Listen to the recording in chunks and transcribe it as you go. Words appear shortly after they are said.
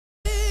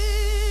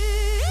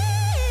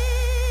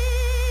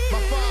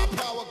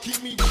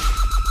me.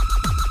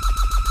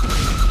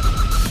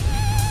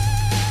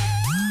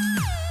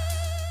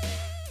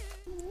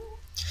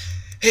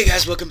 Hey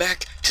guys, welcome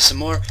back to some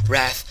more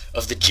Wrath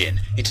of the Djinn.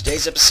 In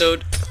today's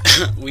episode,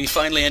 we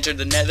finally entered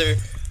the Nether.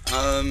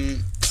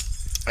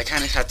 I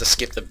kind of had to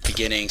skip the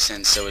beginning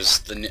since it was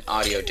the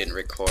audio didn't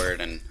record,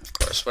 and of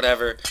course,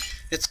 whatever.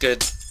 It's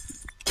good.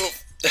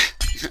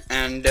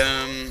 And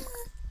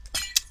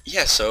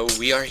yeah, so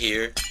we are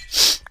here,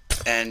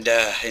 and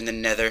in the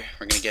Nether,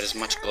 we're gonna get as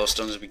much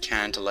glowstone as we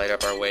can to light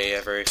up our way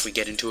ever if we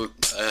get into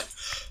a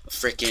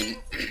freaking,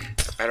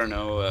 I don't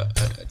know, a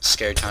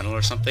scary tunnel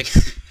or something.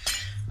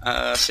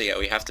 So yeah,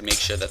 we have to make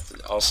sure that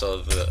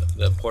also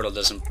the portal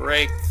doesn't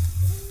break.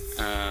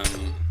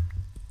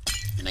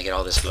 And I get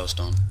all this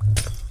glowstone.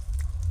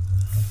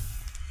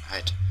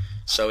 Right.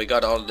 So we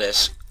got all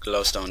this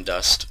glowstone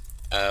dust.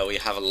 We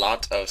have a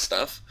lot of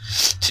stuff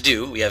to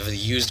do. We have a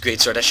used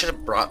greatsword. I should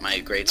have brought my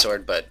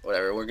greatsword, but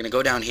whatever. We're gonna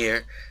go down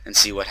here and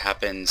see what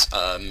happens.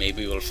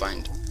 Maybe we'll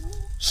find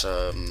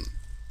some.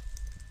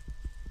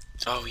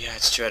 Oh yeah,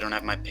 it's true. I don't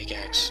have my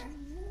pickaxe.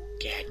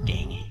 God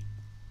dang it.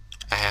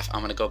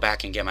 I'm gonna go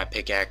back and get my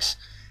pickaxe,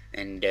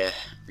 and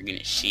we're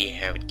gonna see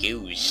how it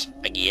goes,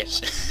 I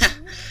guess.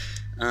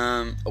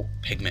 Oh,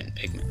 pigment.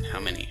 How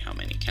many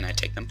can I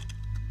take them?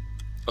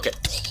 Okay.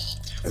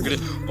 We're gonna.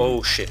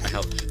 Oh shit! My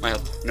health.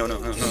 No!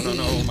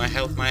 My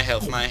health.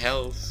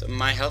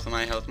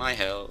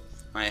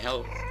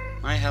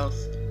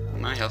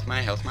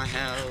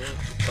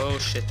 Oh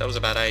shit! That was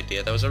a bad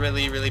idea. That was a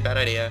really bad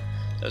idea.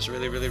 That was a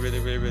really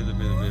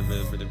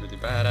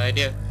bad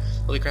idea.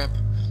 Holy crap!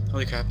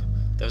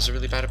 That was a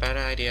really bad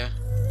idea.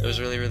 That was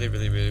a really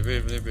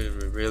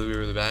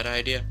bad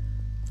idea.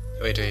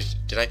 Wait,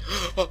 did I?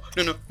 Oh,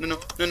 no.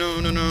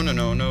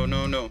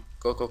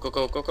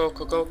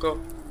 Go.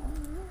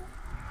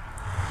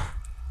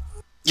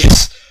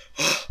 Yes!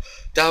 Oh,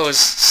 that was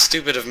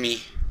stupid of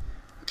me.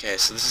 Okay,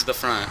 so this is the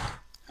front.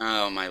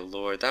 Oh my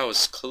lord, that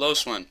was a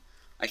close one.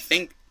 I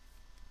think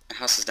the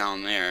house is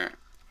down there.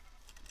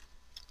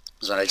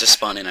 So I just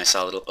spawned in, I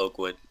saw a little oak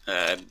wood,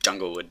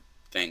 jungle wood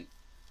thing,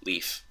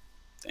 leaf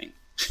thing.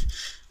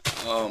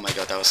 Oh my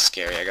god, that was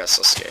scary. I got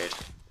so scared.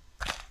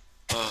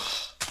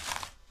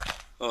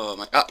 Oh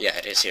my. Oh yeah,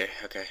 it is here.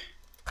 Okay.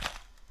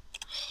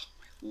 Oh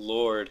my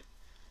lord,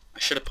 I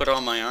should have put all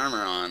my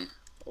armor on.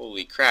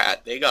 Holy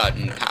crap, they got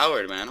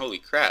empowered, man. Holy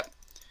crap,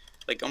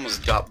 like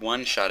almost got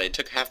one shot. It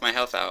took half my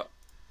health out.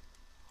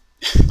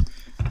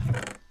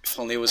 If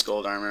only it was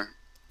gold armor.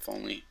 If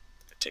only.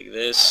 Take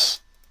this.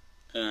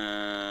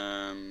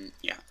 Yeah,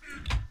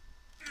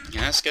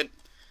 that's good.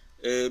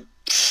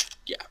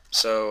 Yeah,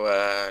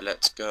 so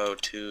let's go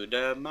to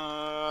the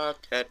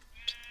market.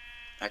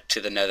 Back to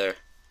the Nether.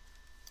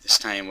 This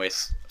time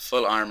with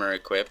full armor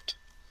equipped.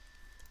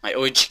 My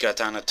OG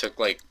katana took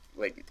like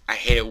I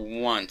hit it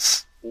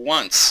once,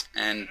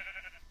 and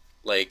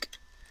like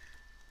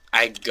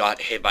I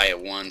got hit by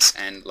it once,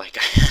 and like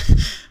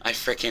I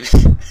freaking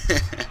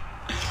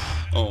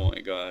oh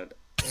my god.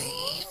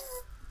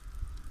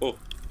 Oh,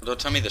 don't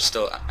tell me they're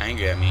still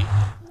angry at me.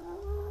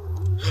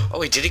 Oh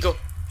wait, did he go?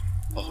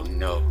 Oh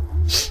no.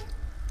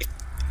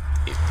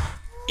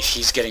 If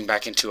he's getting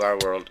back into our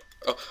world.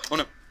 Oh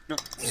no.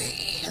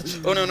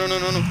 Oh no.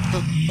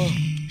 Oh,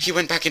 he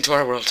went back into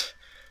our world.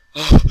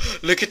 Oh,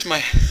 look at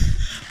my.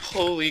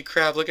 Holy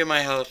crap, look at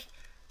my health.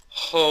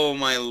 Oh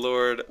my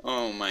lord.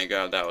 Oh my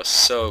god, that was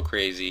so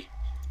crazy.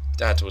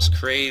 That was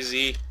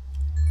crazy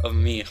of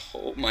me.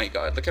 Oh my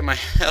god, look at my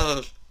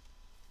health.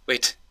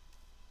 Wait.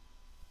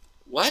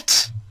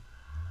 What?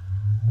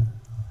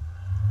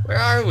 Where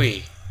are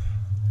we?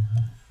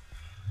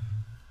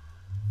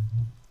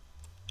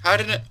 How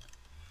did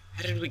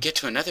we get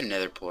to another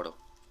Nether portal?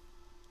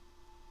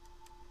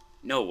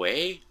 No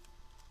way.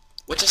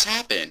 What just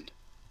happened?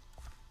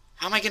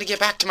 How am I gonna get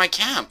back to my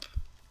camp?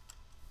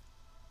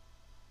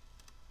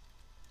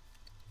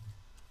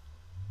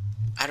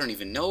 I don't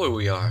even know where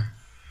we are.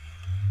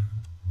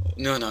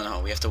 No.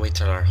 We have to wait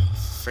till our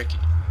freaking.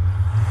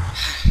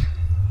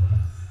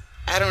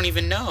 I don't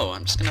even know.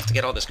 I'm just gonna have to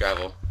get all this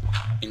gravel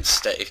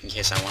instead, in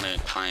case I want to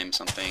climb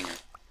something, or,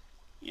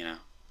 you know.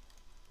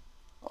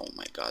 Oh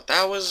my god,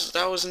 that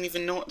wasn't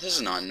even this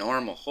is not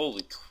normal.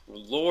 Holy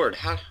lord,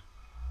 how?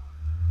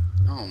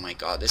 Oh my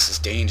god, this is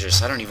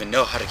dangerous. I don't even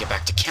know how to get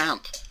back to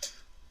camp.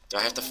 Do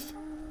I have to?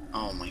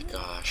 Oh my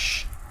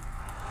gosh,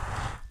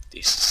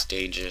 this is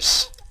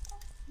dangerous.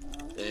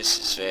 This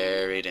is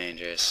very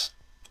dangerous.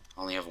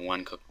 I only have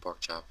one cooked pork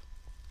chop.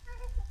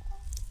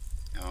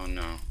 Oh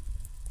no,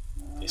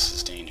 this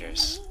is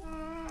dangerous.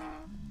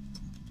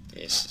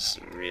 This is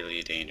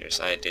really dangerous.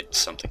 I did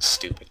something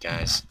stupid,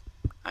 guys.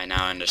 I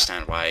now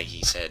understand why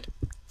he said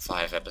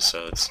 5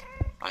 episodes.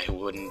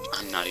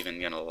 I'm not even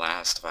gonna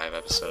last 5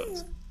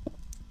 episodes.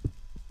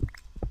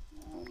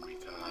 Oh my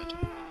god.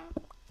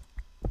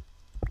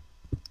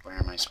 Where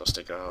am I supposed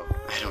to go?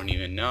 I don't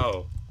even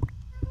know.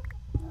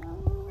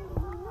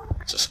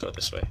 Let's just go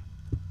this way.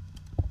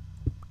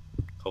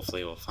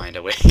 Hopefully we'll find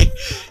a way.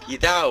 Yeah,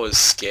 that was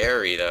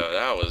scary though.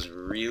 That was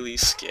really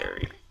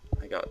scary.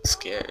 I got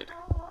scared.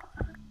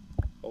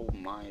 Oh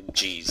my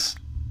jeez.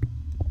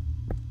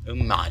 Oh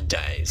my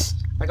days.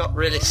 I got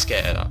really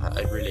scared.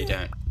 I really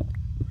don't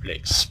really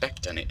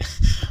expect any.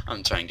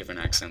 I'm trying different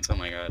accents. Oh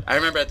my god. I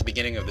remember at the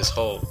beginning of this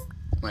whole,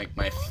 like,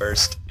 my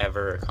first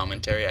ever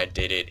commentary, I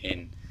did it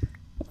in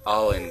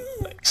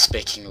like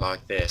speaking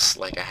like this.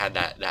 Like I had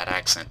that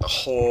accent the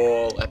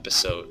whole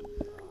episode.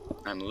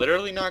 I'm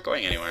literally not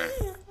going anywhere.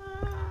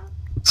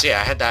 So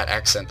yeah, I had that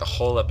accent the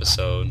whole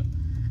episode,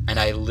 and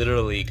I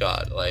literally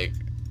got like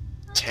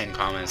 10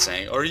 comments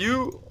saying, Are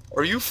you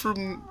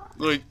from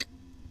like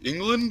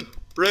England,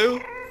 bro?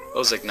 I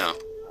was like, no.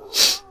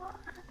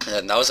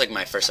 And that was like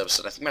my first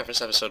episode. I think my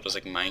first episode was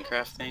like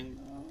Minecraft thing.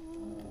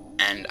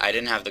 And I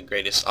didn't have the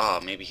greatest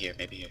maybe here.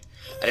 I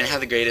didn't have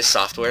the greatest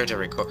software to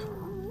record.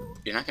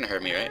 You're not gonna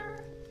hurt me, right?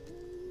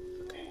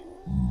 Okay.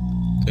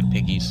 Good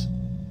piggies.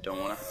 Don't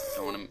wanna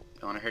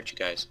hurt you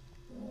guys.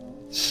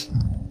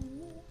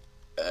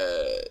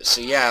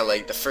 So yeah,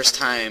 like the first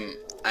time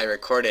I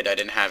recorded, I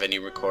didn't have any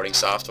recording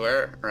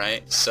software,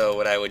 right? So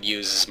what I would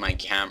use is my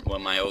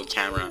old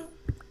camera,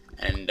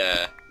 and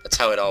that's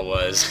how it all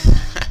was.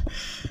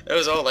 It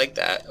was all like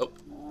that. Oh,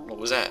 what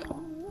was that?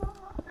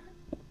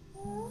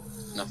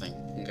 Nothing.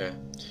 Okay.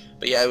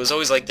 But yeah, it was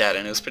always like that,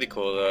 and it was pretty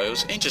cool though. It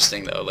was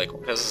interesting though, like,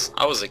 because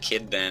I was a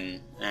kid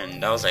then,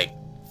 and I was like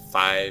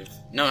 5.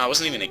 No, I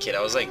wasn't even a kid.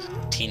 I was like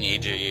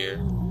teenager year,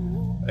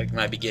 like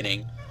my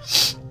beginning.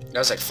 That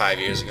was like 5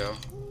 years ago,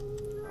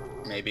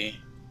 maybe.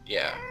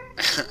 Yeah.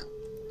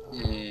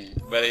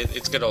 But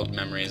it's good old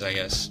memories, I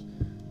guess.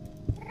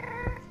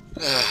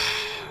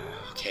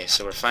 Okay,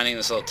 so we're finding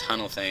this little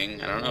tunnel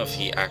thing. I don't know if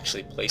he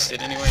actually placed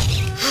it anywhere.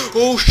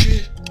 Oh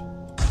shit!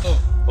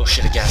 Oh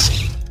shit, a gas.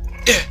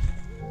 Yeah.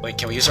 Wait,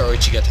 can we use our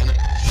Oichigatana?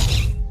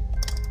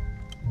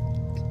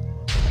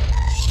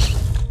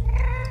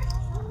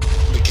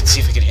 We can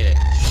see if we can hit it.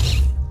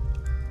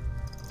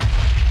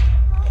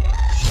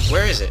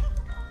 Where is it?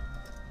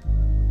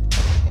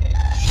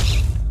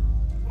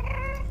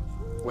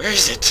 Where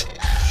is it?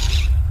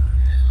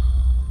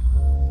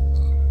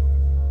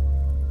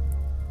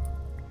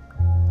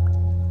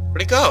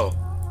 Where'd it go?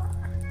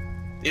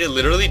 Did it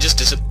literally just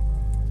disappear?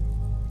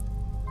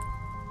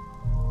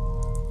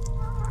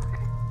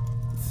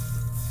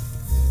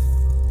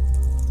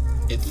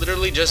 It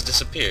literally just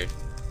disappeared.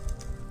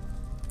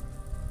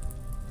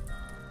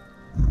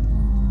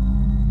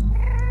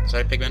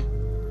 Sorry, Pigman.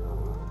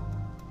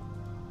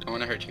 Don't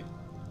want to hurt you.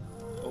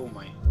 Oh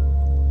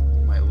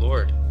my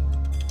lord.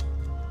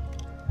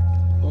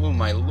 Oh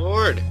my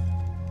lord.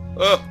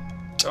 Oh,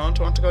 don't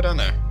want to go down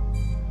there.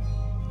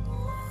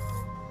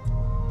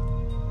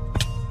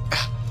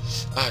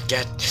 God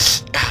dang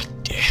it. God,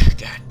 there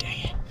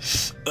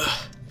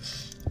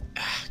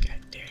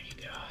you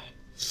go.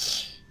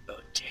 Oh,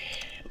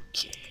 damn,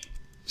 okay.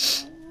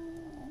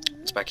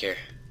 What's back here?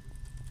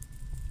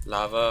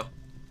 Lava,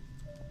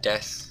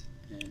 death,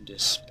 and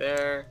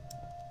despair,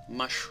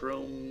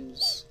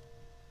 mushrooms.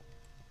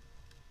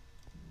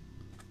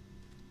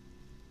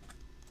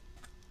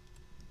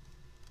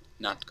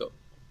 Not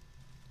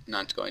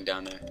going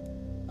down there.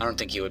 I don't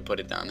think he would put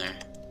it down there.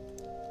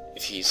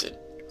 If he's a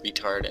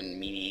retard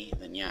and meanie,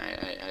 then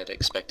yeah, I'd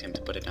expect him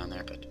to put it down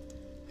there, but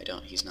I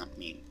don't. He's not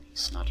mean.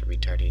 He's not a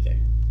retard either.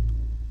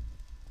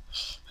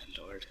 Oh,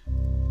 my lord.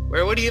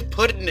 Where would he have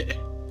put it?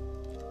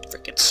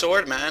 Frickin'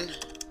 sword, man.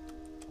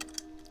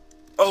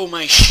 Oh,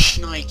 my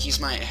shnikes,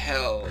 my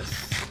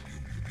health.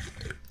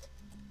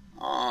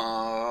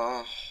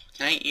 Aww.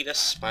 Can I eat a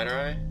spider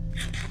eye?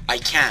 I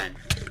can.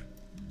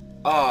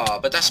 Oh,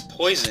 but that's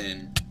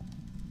poison.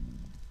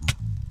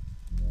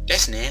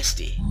 That's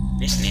nasty.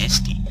 That's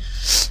nasty.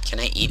 Can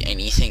I eat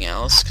anything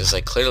else? Because,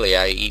 like, clearly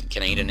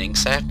can I eat an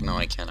insect? No,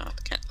 I cannot.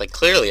 Like,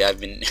 clearly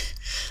I've been...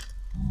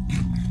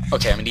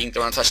 Okay, I'm eating the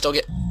wrong flesh. Don't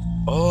get...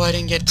 Oh, I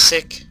didn't get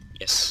sick.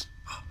 Yes.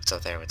 Oh, what's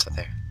up there? What's up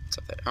there? What's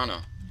up there? Oh,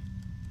 no.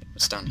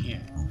 What's down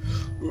here?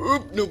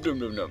 Oop, nope.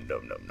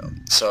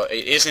 So,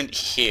 it isn't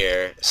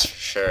here,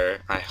 sure.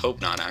 I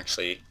hope not,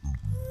 actually.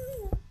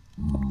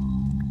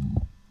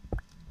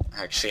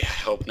 Actually, I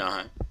hope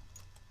not.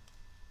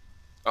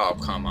 Oh,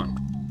 come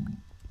on.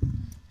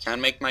 Can't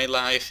make my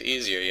life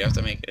easier, you have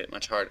to make it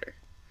much harder.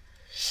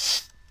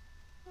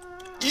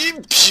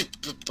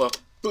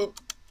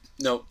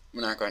 Nope,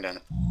 we're not going down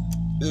it.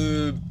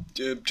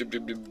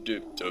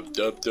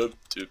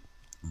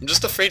 I'm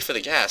just afraid for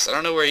the gas. I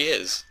don't know where he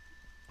is.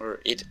 Or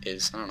it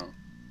is, I don't know.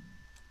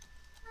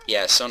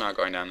 Yeah, so not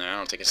going down there. I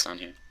don't think it's down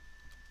here.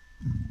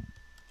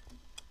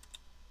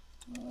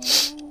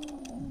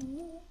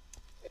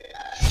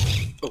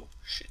 Oh,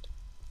 shit.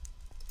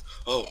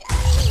 Oh.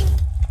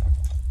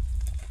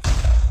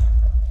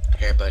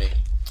 Here, buddy. Right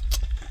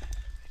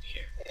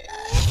here.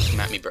 Come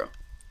at me, bro.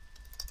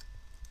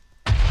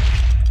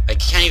 I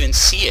can't even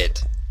see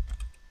it.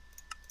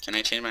 Can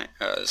I change my...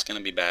 Oh, it's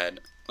gonna be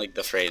bad. Like,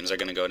 the frames are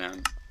gonna go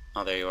down.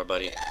 Oh, there you are,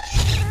 buddy.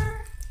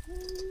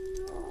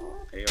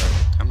 There you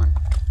are. Come on.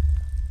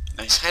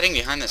 Oh, he's hiding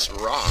behind this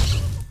rock.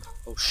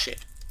 Oh,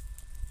 shit.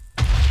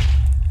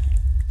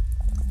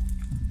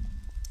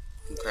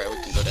 Okay, we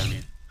can go down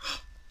here.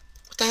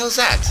 What the hell is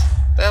that?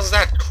 What the hell is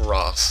that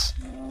cross?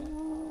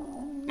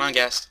 Come on,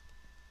 Ghast.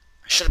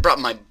 I should have brought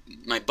my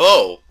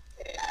bow.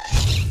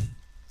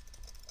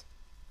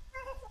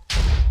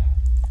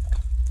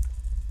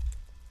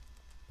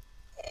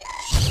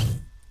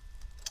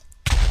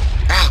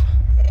 Ow!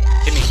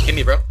 Hit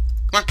me, bro.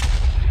 Come on.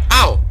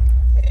 Ow!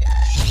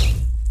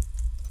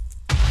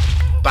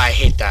 But I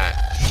hate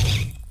that.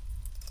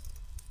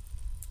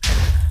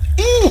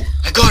 Ooh!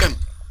 I got him!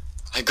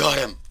 I got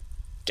him!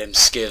 Them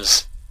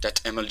skills. That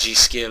MLG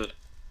skill.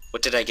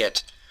 What did I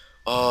get?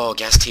 Oh,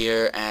 gas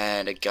tier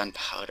and a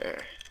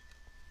gunpowder.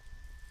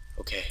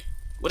 Okay.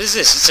 What is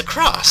this? It's a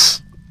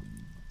cross.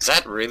 Is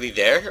that really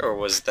there? Or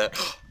was that...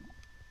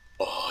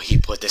 Oh, he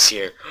put this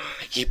here.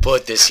 He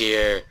put this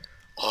here.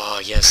 Oh,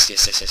 yes,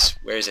 yes, yes, yes.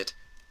 Where is it?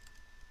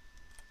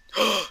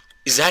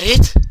 Is that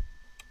it?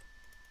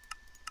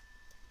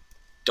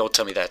 Don't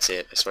tell me that's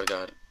it. I swear to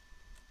God.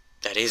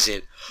 That is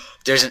it.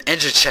 There's an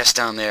ender chest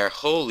down there.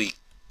 Holy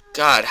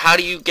God. How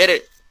do you get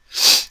it?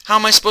 How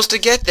am I supposed to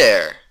get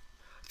there?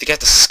 I think I have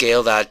to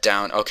scale that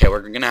down. Okay, we're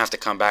going to have to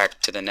come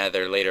back to the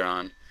nether later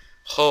on.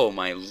 Oh,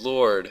 my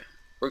Lord.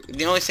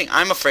 The only thing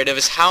I'm afraid of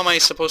is how am I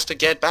supposed to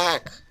get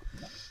back?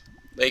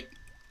 Like,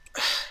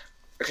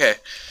 okay.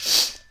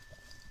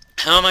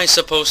 How am I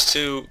supposed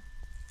to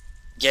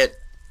get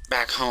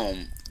back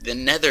home? The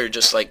nether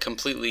just, like,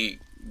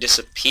 completely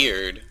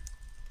disappeared.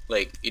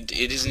 Like, it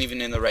isn't even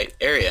in the right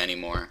area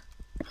anymore.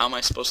 How am I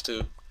supposed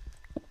to...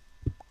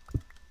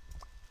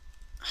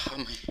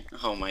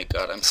 Oh my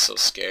God, I'm so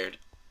scared.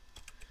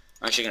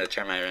 I'm actually going to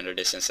turn my render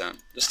distance down,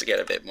 just to get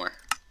a bit more.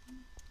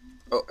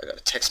 Oh, I got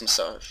a text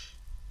massage.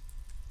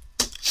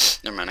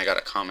 Never mind, I got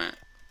a comment.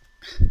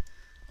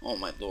 Oh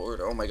my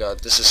Lord, oh my God,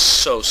 this is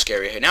so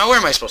scary. Now where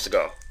am I supposed to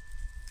go?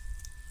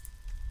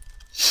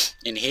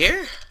 In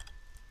here?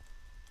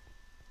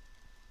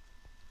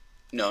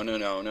 No, no,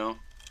 no, no.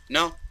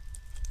 No.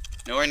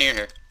 Nowhere near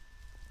here.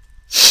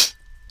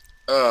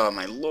 Oh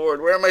my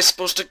Lord, where am I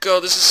supposed to go?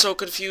 This is so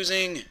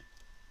confusing.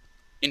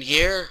 In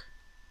here?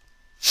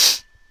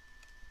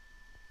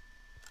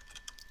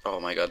 Oh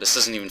my God, this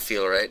doesn't even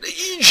feel right.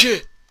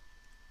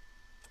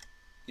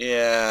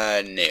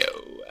 Yeah, no.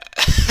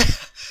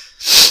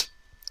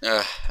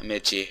 I'm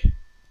itchy.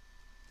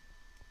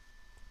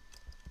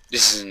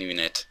 This isn't even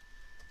it.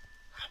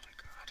 Oh my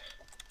God.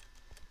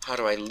 How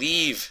do I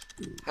leave?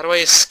 How do I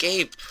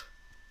escape?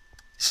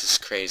 This is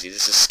crazy.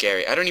 This is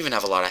scary. I don't even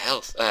have a lot of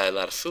health. A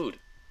lot of food.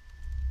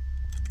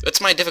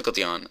 What's my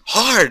difficulty on?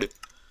 Hard!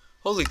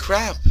 Holy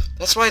crap.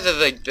 That's why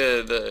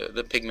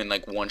the pigmen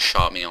like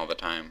one-shot me all the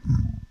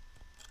time.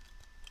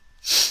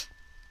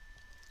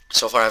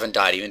 So far I haven't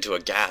died, even to a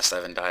ghast I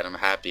haven't died. I'm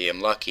happy, I'm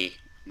lucky.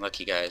 I'm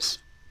lucky, guys.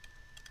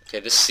 Okay,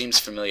 this seems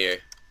familiar.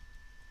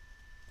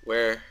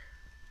 Where?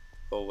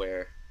 Oh,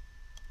 where?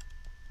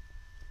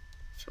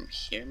 From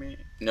here,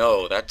 maybe?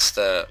 No, that's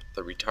the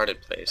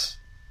retarded place.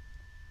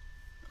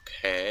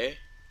 Okay.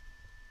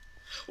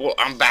 Well,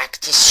 I'm back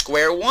to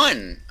square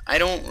one. I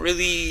don't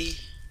really...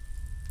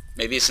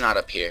 Maybe it's not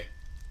up here.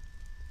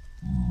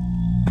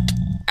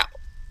 Ow.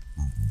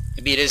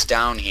 Maybe it is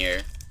down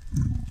here.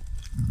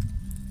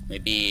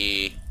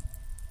 Maybe...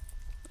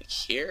 Like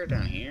here?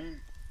 Down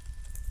here?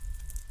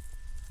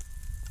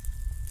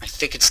 I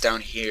think it's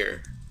down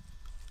here.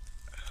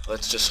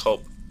 Let's just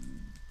hope.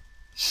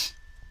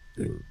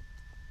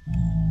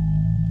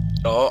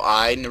 Oh,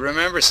 I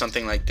remember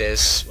something like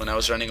this when I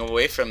was running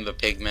away from the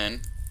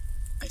pigmen.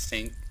 I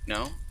think.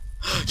 No?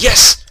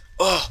 Yes!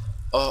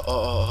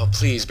 Oh,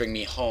 please bring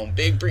me home.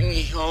 Bring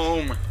me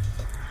home.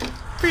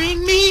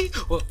 Bring me...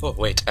 Whoa,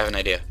 wait, I have an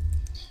idea.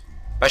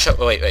 Bye, shot.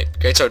 Oh, wait.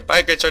 Greatsword.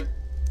 Bye, greatsword.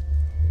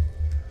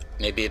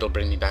 Maybe it'll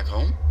bring me back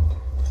home?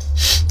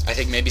 I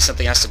think maybe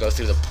something has to go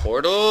through the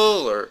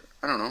portal, or...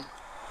 I don't know.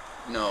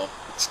 No,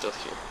 it's still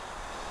here.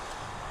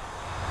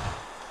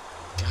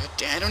 God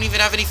damn, I don't even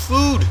have any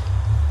food!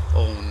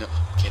 Oh, no.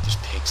 Okay, there's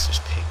pigs. There's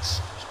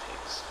pigs.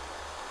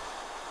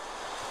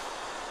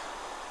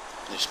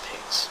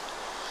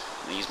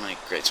 I'm gonna use my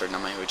greatsword,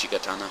 not my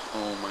Hojigatana.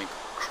 Oh my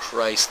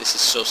Christ, this is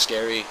so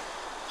scary.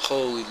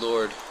 Holy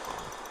Lord.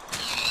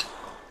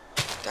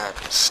 That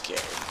was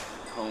scary.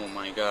 Oh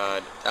my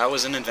God. That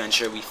was an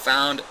adventure. We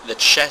found the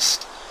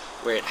chest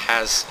where it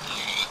has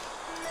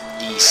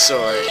the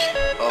sword.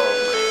 Oh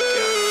my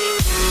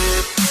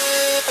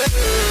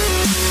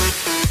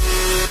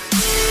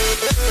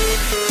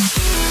God.